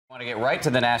I want to get right to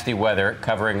the nasty weather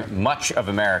covering much of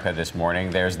America this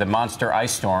morning. There's the monster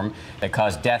ice storm that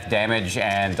caused death, damage,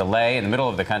 and delay in the middle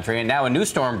of the country. And now a new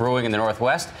storm brewing in the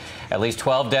northwest. At least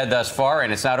 12 dead thus far,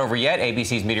 and it's not over yet.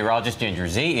 ABC's meteorologist Ginger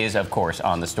Zee is, of course,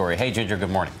 on the story. Hey, Ginger, good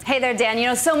morning. Hey there, Dan. You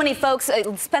know, so many folks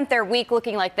spent their week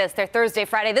looking like this, their Thursday,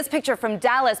 Friday. This picture from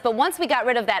Dallas, but once we got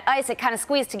rid of that ice, it kind of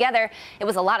squeezed together. It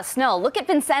was a lot of snow. Look at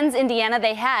Vincennes, Indiana.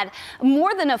 They had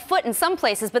more than a foot in some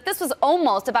places, but this was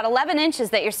almost about 11 inches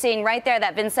that you're seeing right there,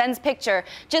 that Vincennes picture.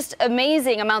 Just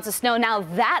amazing amounts of snow. Now,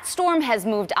 that storm has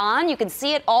moved on. You can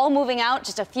see it all moving out.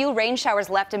 Just a few rain showers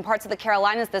left in parts of the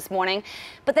Carolinas this morning.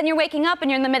 But then you're waking up and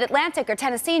you're in the mid-Atlantic or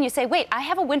Tennessee and you say, wait, I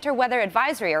have a winter weather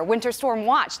advisory or winter storm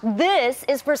watch. This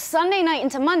is for Sunday night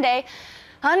into Monday,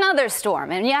 another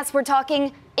storm. And yes, we're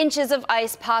talking inches of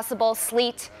ice possible,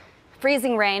 sleet,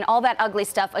 freezing rain, all that ugly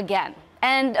stuff again.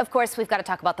 And, of course, we've got to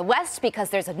talk about the West because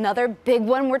there's another big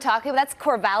one we're talking about. That's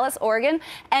Corvallis, Oregon.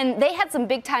 And they had some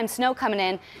big-time snow coming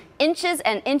in, inches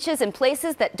and inches in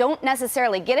places that don't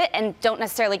necessarily get it and don't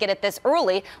necessarily get it this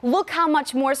early. Look how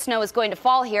much more snow is going to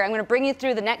fall here. I'm going to bring you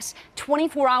through the next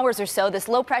 24 hours or so. This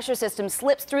low-pressure system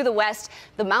slips through the west.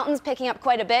 The mountains picking up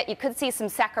quite a bit. You could see some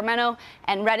Sacramento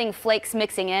and Redding flakes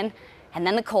mixing in. And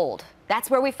then the cold. That's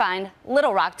where we find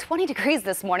Little Rock, 20 degrees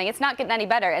this morning. It's not getting any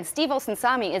better. And Steve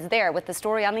Osunsami is there with the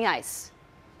story on the ice.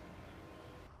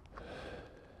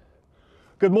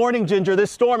 Good morning, Ginger.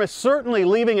 This storm is certainly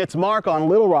leaving its mark on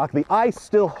Little Rock. The ice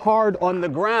still hard on the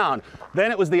ground.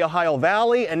 Then it was the Ohio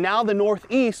Valley and now the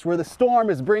Northeast where the storm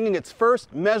is bringing its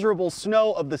first measurable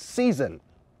snow of the season.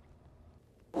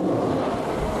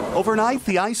 Overnight,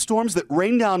 the ice storms that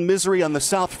rained down misery on the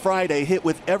South Friday hit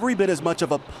with every bit as much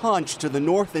of a punch to the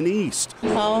north and east.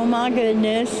 Oh my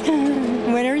goodness,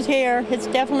 winter's here. It's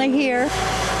definitely here.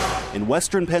 In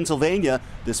western Pennsylvania,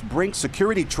 this Brinks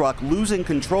security truck losing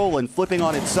control and flipping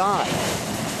on its side.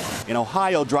 In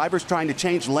Ohio, drivers trying to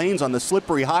change lanes on the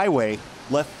slippery highway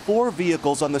left 4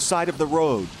 vehicles on the side of the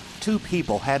road. 2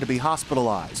 people had to be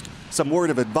hospitalized. Some word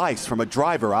of advice from a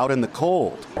driver out in the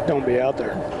cold. Don't be out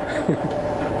there.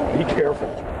 Be careful.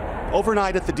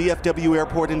 Overnight at the DFW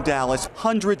airport in Dallas,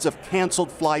 hundreds of canceled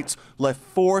flights left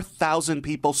 4,000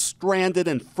 people stranded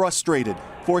and frustrated,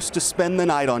 forced to spend the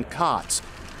night on cots.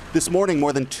 This morning,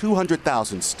 more than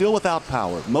 200,000 still without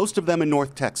power, most of them in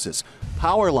North Texas.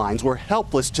 Power lines were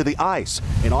helpless to the ice.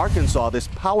 In Arkansas, this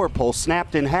power pole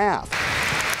snapped in half.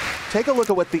 Take a look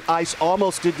at what the ice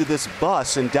almost did to this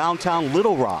bus in downtown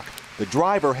Little Rock. The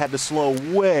driver had to slow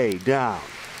way down.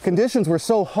 Conditions were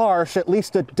so harsh, at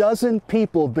least a dozen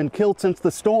people have been killed since the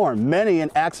storm, many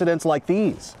in accidents like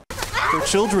these. For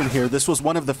children here, this was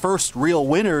one of the first real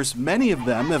winters many of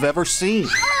them have ever seen.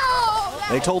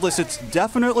 They told us it's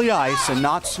definitely ice and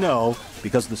not snow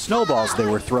because the snowballs they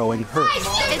were throwing hurt.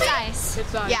 It's ice.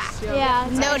 It's ice. Yeah,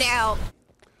 no doubt.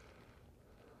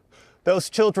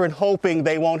 Those children hoping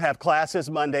they won't have classes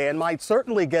Monday and might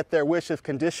certainly get their wish if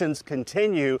conditions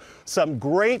continue. Some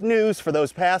great news for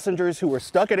those passengers who were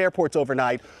stuck at airports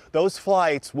overnight. Those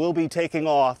flights will be taking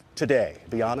off today.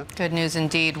 Bianna? Good news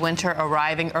indeed. Winter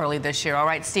arriving early this year. All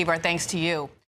right, Steve, our thanks to you.